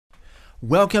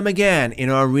Welcome again.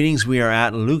 In our readings, we are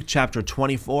at Luke chapter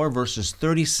 24, verses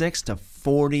 36 to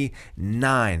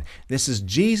 49. This is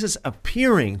Jesus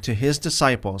appearing to his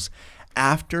disciples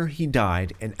after he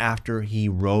died and after he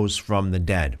rose from the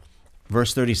dead.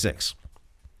 Verse 36.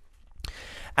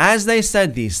 As they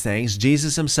said these things,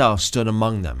 Jesus himself stood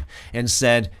among them and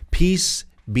said, "Peace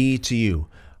be to you."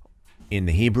 In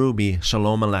the Hebrew, be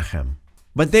Shalom Aleichem.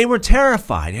 But they were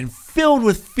terrified and filled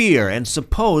with fear and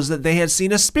supposed that they had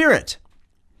seen a spirit.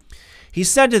 He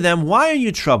said to them, "Why are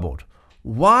you troubled?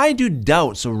 Why do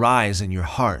doubts arise in your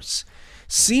hearts?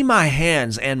 See my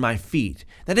hands and my feet,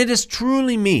 that it is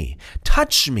truly me.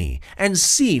 Touch me and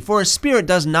see, for a spirit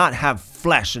does not have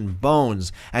flesh and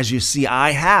bones, as you see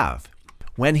I have."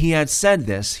 When he had said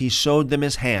this, he showed them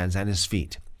his hands and his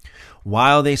feet.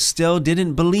 While they still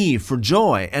didn't believe for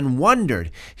joy and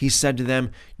wondered, he said to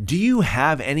them, "Do you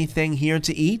have anything here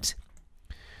to eat?"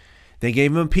 They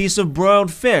gave him a piece of broiled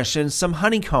fish and some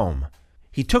honeycomb.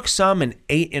 He took some and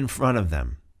ate in front of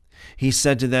them. He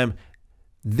said to them,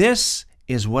 "This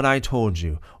is what I told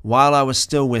you while I was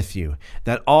still with you,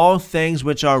 that all things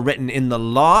which are written in the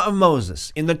law of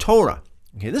Moses, in the Torah."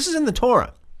 Okay, this is in the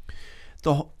Torah.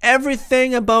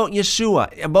 Everything about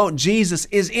Yeshua, about Jesus,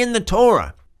 is in the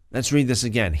Torah. Let's read this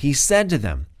again. He said to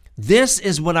them, "This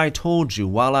is what I told you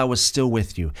while I was still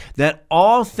with you, that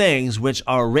all things which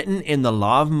are written in the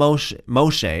law of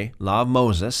Moshe, law of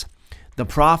Moses, the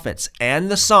prophets,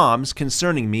 and the Psalms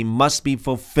concerning me must be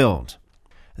fulfilled."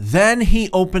 Then he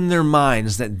opened their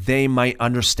minds that they might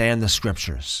understand the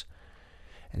scriptures.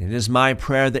 And it is my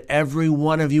prayer that every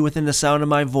one of you within the sound of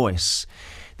my voice,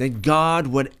 that God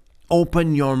would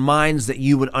open your minds that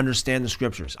you would understand the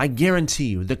scriptures. I guarantee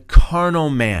you, the carnal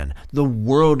man, the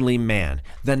worldly man,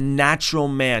 the natural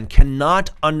man cannot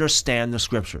understand the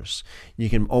scriptures. You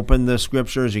can open the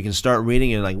scriptures, you can start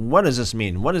reading and like, what does this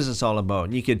mean? What is this all about?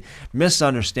 And you could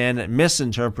misunderstand it,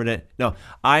 misinterpret it. No,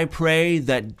 I pray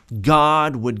that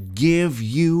God would give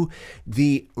you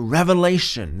the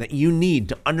revelation that you need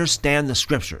to understand the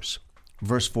scriptures.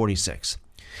 Verse 46.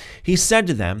 He said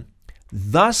to them,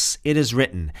 "Thus it is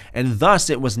written, and thus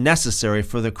it was necessary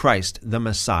for the Christ, the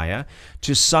Messiah,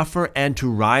 to suffer and to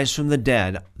rise from the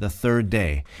dead the third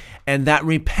day, and that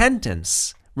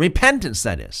repentance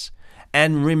that is,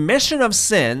 and remission of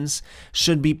sins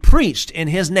should be preached in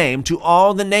his name to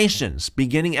all the nations,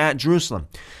 beginning at Jerusalem."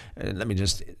 Let me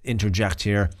just interject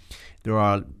here. There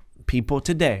are people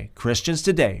today, Christians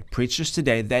today, preachers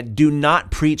today, that do not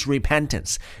preach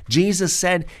repentance. Jesus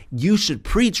said you should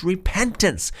preach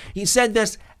repentance. He said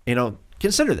this,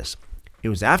 consider this. It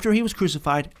was after he was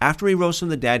crucified, after he rose from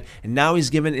the dead, and now he's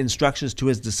given instructions to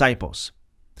his disciples.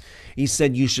 He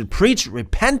said you should preach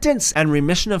repentance and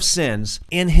remission of sins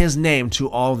in his name to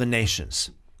all the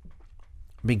nations,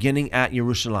 beginning at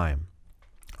Jerusalem.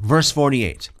 Verse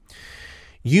 48.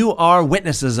 You are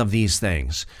witnesses of these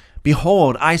things.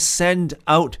 Behold, I send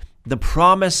out the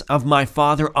promise of my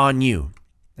Father on you.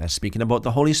 That's speaking about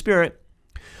the Holy Spirit.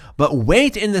 But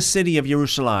wait in the city of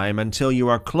Jerusalem until you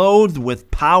are clothed with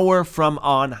power from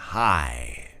on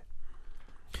high.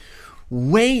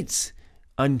 Wait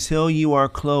until you are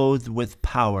clothed with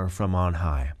power from on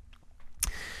high.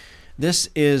 This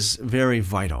is very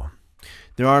vital.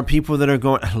 There are people that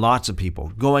are lots of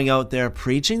people going out there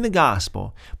preaching the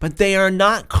gospel, but they are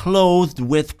not clothed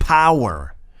with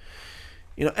power.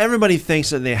 Everybody thinks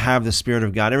that they have the Spirit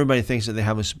of God. Everybody thinks that they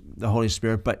have the Holy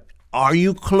Spirit, but are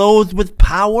you clothed with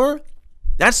power?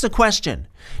 That's the question.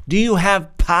 Do you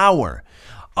have power?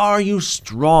 Are you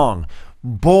strong,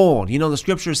 bold? The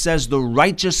scripture says the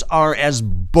righteous are as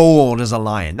bold as a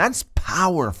lion. That's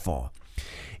powerful.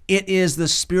 It is the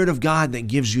Spirit of God that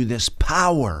gives you this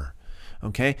power,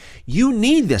 okay? You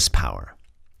need this power.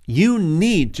 You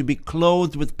need to be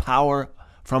clothed with power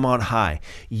from on high.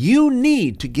 You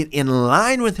need to get in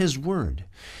line with his word,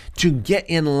 to get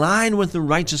in line with the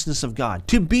righteousness of God,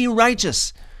 to be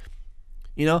righteous.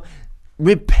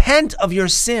 Repent of your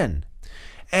sin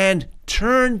and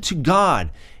turn to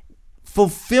God.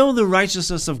 Fulfill the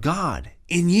righteousness of God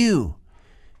in you.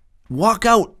 Walk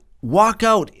out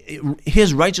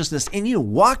his righteousness in you.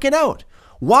 Walk it out.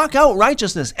 Walk out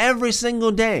righteousness every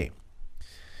single day.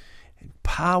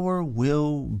 Power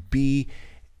will be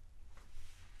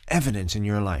evidence in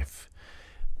your life.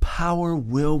 Power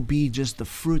will be just the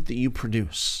fruit that you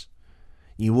produce.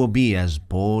 You will be as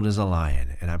bold as a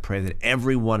lion. And I pray that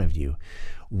every one of you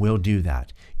will do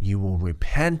that. You will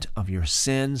repent of your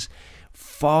sins,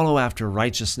 follow after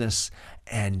righteousness,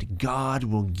 and God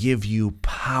will give you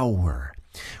power.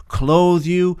 Clothe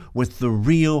you with the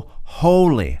real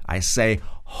holy, I say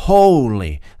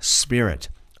Holy Spirit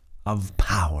of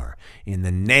power in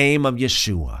the name of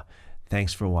Yeshua.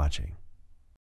 Thanks for watching.